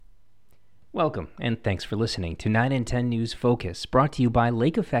Welcome, and thanks for listening to 9 in 10 News Focus, brought to you by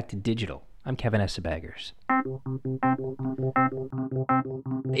Lake Effect Digital. I'm Kevin Essabaggers.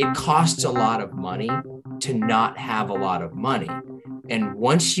 It costs a lot of money to not have a lot of money. And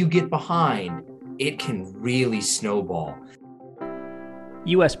once you get behind, it can really snowball.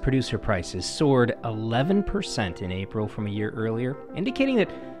 U.S. producer prices soared 11% in April from a year earlier, indicating that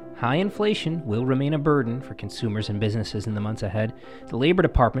high inflation will remain a burden for consumers and businesses in the months ahead. The Labor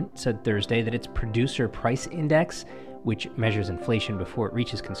Department said Thursday that its producer price index, which measures inflation before it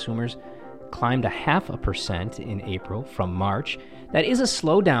reaches consumers, climbed 0.5% in April from March. That is a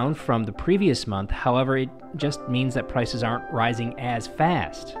slowdown from the previous month. However, it just means that prices aren't rising as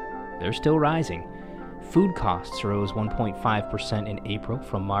fast. They're still rising. Food costs rose 1.5% in April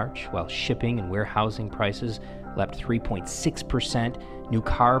from March, while shipping and warehousing prices leapt 3.6%. New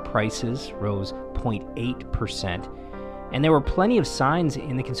car prices rose 0.8%. And there were plenty of signs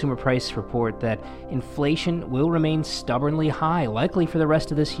in the consumer price report that inflation will remain stubbornly high, likely for the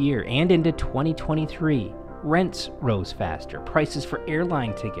rest of this year and into 2023. Rents rose faster. Prices for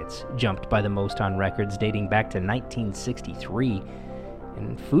airline tickets jumped by the most on records dating back to 1963.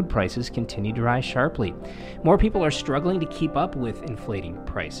 And food prices continue to rise sharply. More people are struggling to keep up with inflating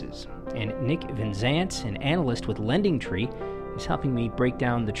prices. And Nick VinZant, an analyst with LendingTree, is helping me break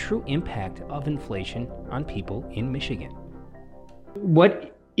down the true impact of inflation on people in Michigan.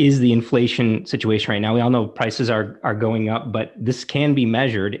 What is the inflation situation right now? We all know prices are going up, but this can be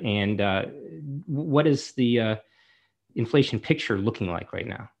measured. And what is the inflation picture looking like right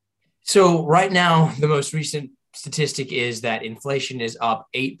now? So right now, the most recent statistic is that inflation is up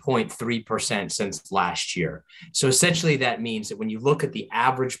 8.3% since last year. So essentially that means that when you look at the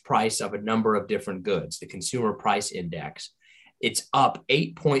average price of a number of different goods, the consumer price index, it's up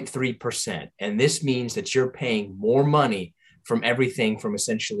 8.3%. And this means that you're paying more money from everything from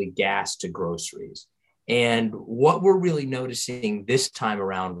essentially gas to groceries. And what we're really noticing this time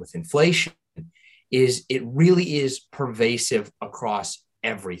around with inflation is it really is pervasive across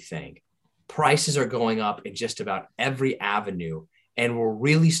everything. Prices are going up in just about every avenue, and we're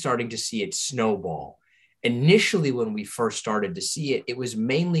really starting to see it snowball. Initially, when we first started to see it, it was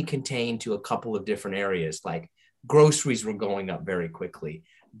mainly contained to a couple of different areas, like groceries were going up very quickly.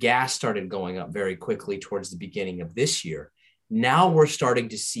 Gas started going up very quickly towards the beginning of this year. Now we're starting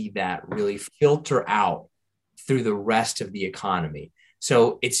to see that really filter out through the rest of the economy.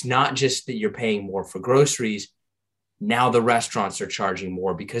 So it's not just that you're paying more for groceries. Now the restaurants are charging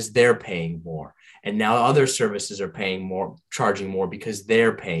more because they're paying more. And now other services are paying more, charging more because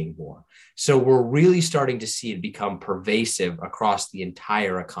they're paying more. So we're really starting to see it become pervasive across the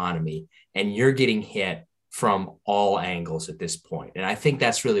entire economy. And you're getting hit from all angles at this point. And I think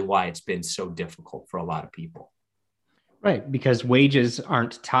that's really why it's been so difficult for a lot of people. Right, because wages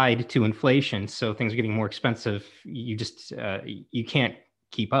aren't tied to inflation. So things are getting more expensive. You just, you can't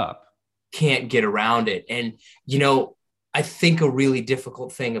keep up. Can't get around it. And, I think a really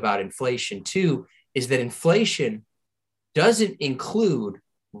difficult thing about inflation too, is that inflation doesn't include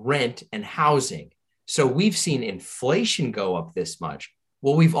rent and housing. So we've seen inflation go up this much.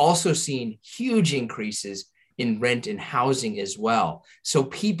 Well, we've also seen huge increases in rent and housing as well. So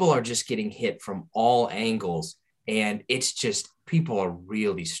people are just getting hit from all angles. And it's just, people are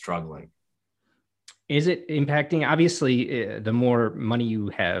really struggling. Is it impacting? Obviously, the more money you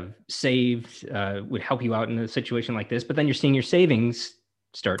have saved would help you out in a situation like this, but then you're seeing your savings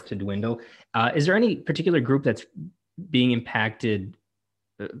start to dwindle. Is there any particular group that's being impacted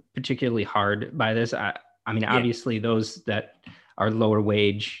particularly hard by this? Obviously, those that are lower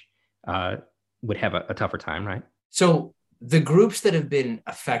wage would have a tougher time, right? So the groups that have been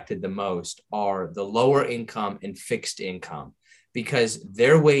affected the most are the lower income and fixed income, because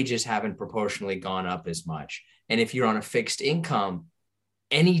their wages haven't proportionally gone up as much. And if you're on a fixed income,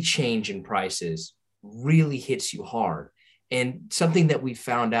 any change in prices really hits you hard. And something that we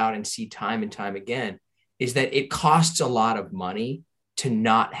found out and see time and time again is that it costs a lot of money to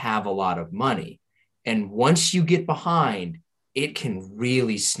not have a lot of money. And once you get behind, it can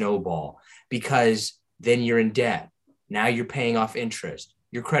really snowball, because then you're in debt. Now you're paying off interest.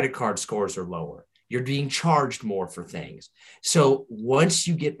 Your credit card scores are lower. You're being charged more for things. So once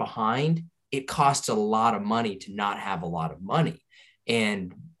you get behind, it costs a lot of money to not have a lot of money.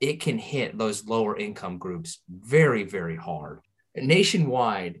 And it can hit those lower income groups very, very hard.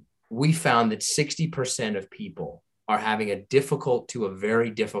 Nationwide, we found that 60% of people are having a difficult to a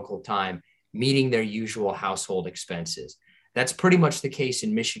very difficult time meeting their usual household expenses. That's pretty much the case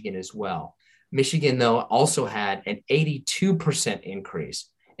in Michigan as well. Michigan, though, also had an 82% increase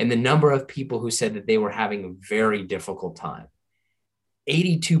in the number of people who said that they were having a very difficult time.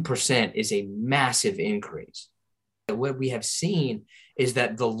 82% is a massive increase. What we have seen is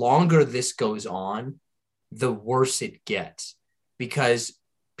that the longer this goes on, the worse it gets, because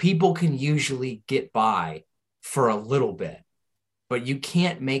people can usually get by for a little bit, but you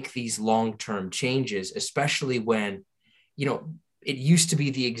can't make these long-term changes, especially when, it used to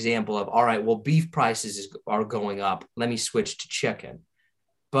be the example of, all right, well, beef prices are going up. Let me switch to chicken.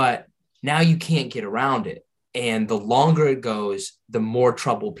 But now you can't get around it. And the longer it goes, the more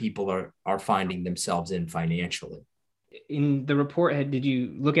trouble people are finding themselves in financially. In the report, did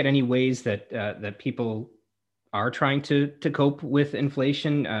you look at any ways that that people are trying to cope with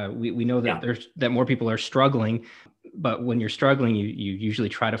inflation? We know that that more people are struggling, but when you're struggling, you usually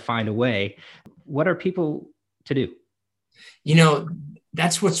try to find a way. What are people to do?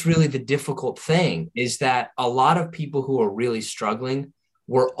 That's what's really the difficult thing, is that a lot of people who are really struggling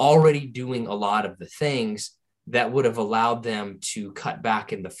were already doing a lot of the things that would have allowed them to cut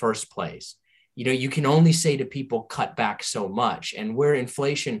back in the first place. You can only say to people, cut back so much. And where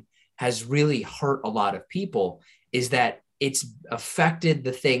inflation has really hurt a lot of people is that it's affected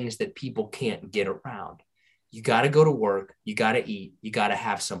the things that people can't get around. You got to go to work, you got to eat, you got to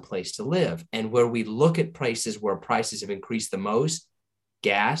have some place to live. And where we look at places where prices have increased the most,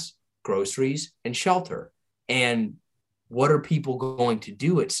 gas, groceries, and shelter. And what are people going to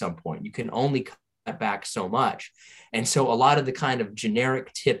do at some point? You can only cut back so much. And so a lot of the kind of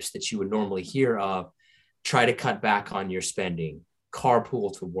generic tips that you would normally hear of, try to cut back on your spending,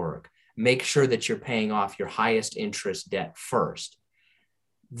 carpool to work, make sure that you're paying off your highest interest debt first.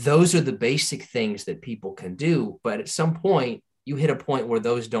 Those are the basic things that people can do. But at some point, you hit a point where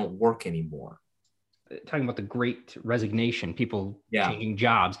those don't work anymore. Talking about the great resignation, people changing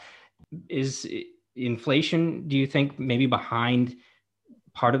jobs. Is inflation, do you think, maybe behind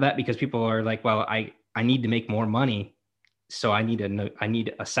part of that? Because people are like, well, I need to make more money, so I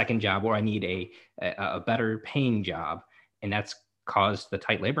need a second job, or I need a better paying job. And that's caused the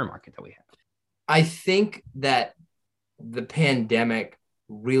tight labor market that we have. I think that the pandemic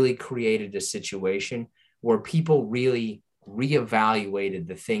really created a situation where people really reevaluated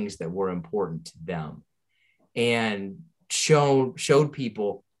the things that were important to them, and showed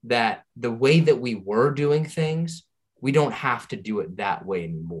people that the way that we were doing things, we don't have to do it that way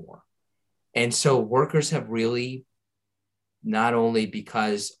anymore. And so workers have really, not only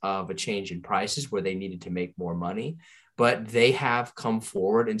because of a change in prices where they needed to make more money, but they have come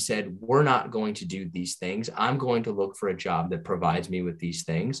forward and said, we're not going to do these things. I'm going to look for a job that provides me with these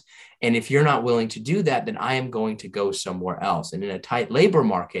things. And if you're not willing to do that, then I am going to go somewhere else. And in a tight labor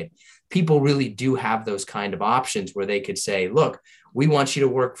market, people really do have those kind of options where they could say, look, we want you to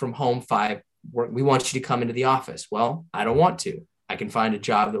work from home we want you to come into the office. Well, I don't want to. I can find a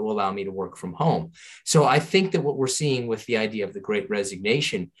job that will allow me to work from home. So I think that what we're seeing with the idea of the Great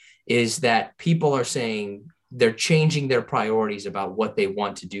Resignation is that people are saying, they're changing their priorities about what they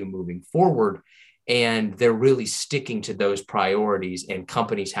want to do moving forward. And they're really sticking to those priorities, and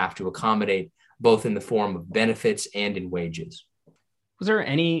companies have to accommodate both in the form of benefits and in wages. Was there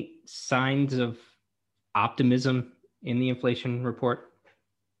any signs of optimism in the inflation report?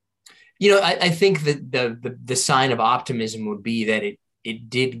 I think that the sign of optimism would be that it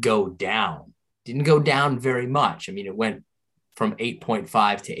did go down. Didn't go down very much. I mean, it went from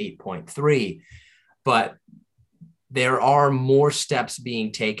 8.5 to 8.3, but there are more steps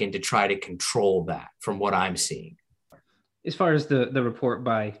being taken to try to control that from what I'm seeing. As far as the report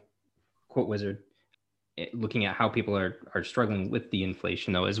by QuoteWizard, looking at how people are struggling with the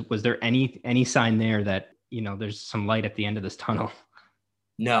inflation, though, was there any sign there that, there's some light at the end of this tunnel?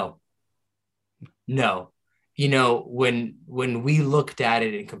 No. When we looked at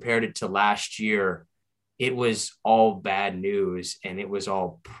it and compared it to last year, it was all bad news, and it was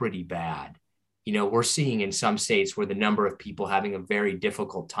all pretty bad. We're seeing in some states where the number of people having a very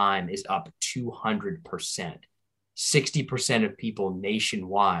difficult time is up 200%. 60% of people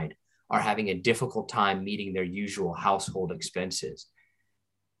nationwide are having a difficult time meeting their usual household expenses.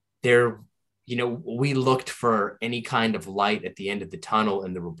 We looked for any kind of light at the end of the tunnel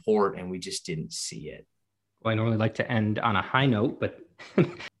in the report, and we just didn't see it. Well, I normally like to end on a high note, but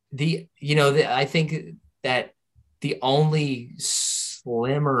I think that the only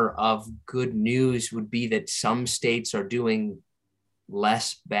slimmer of good news would be that some states are doing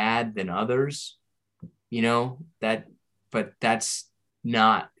less bad than others, but that's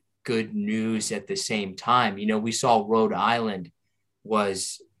not good news at the same time. We saw Rhode Island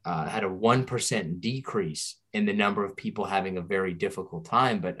had a 1% decrease in the number of people having a very difficult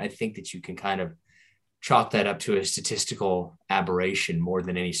time. But I think that you can kind of chalk that up to a statistical aberration more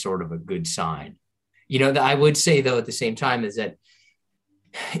than any sort of a good sign. I would say, though, at the same time, is that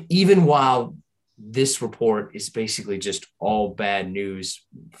even while this report is basically just all bad news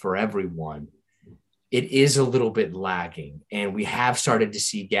for everyone, it is a little bit lagging. And we have started to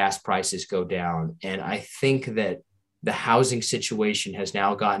see gas prices go down. And I think that the housing situation has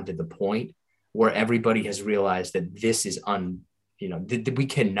now gotten to the point where everybody has realized that this is that we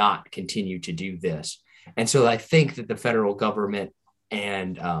cannot continue to do this. And so I think that the federal government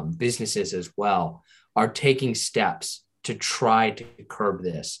and businesses as well are taking steps to try to curb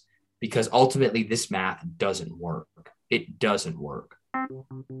this, because ultimately this math doesn't work. It doesn't work.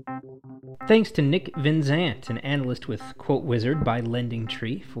 Thanks to Nick VinZant, an analyst with QuoteWizard by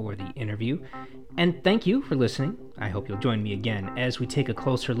LendingTree, for the interview. And thank you for listening. I hope you'll join me again as we take a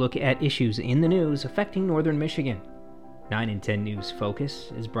closer look at issues in the news affecting Northern Michigan. 9 in 10 News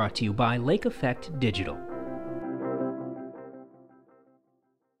Focus is brought to you by Lake Effect Digital.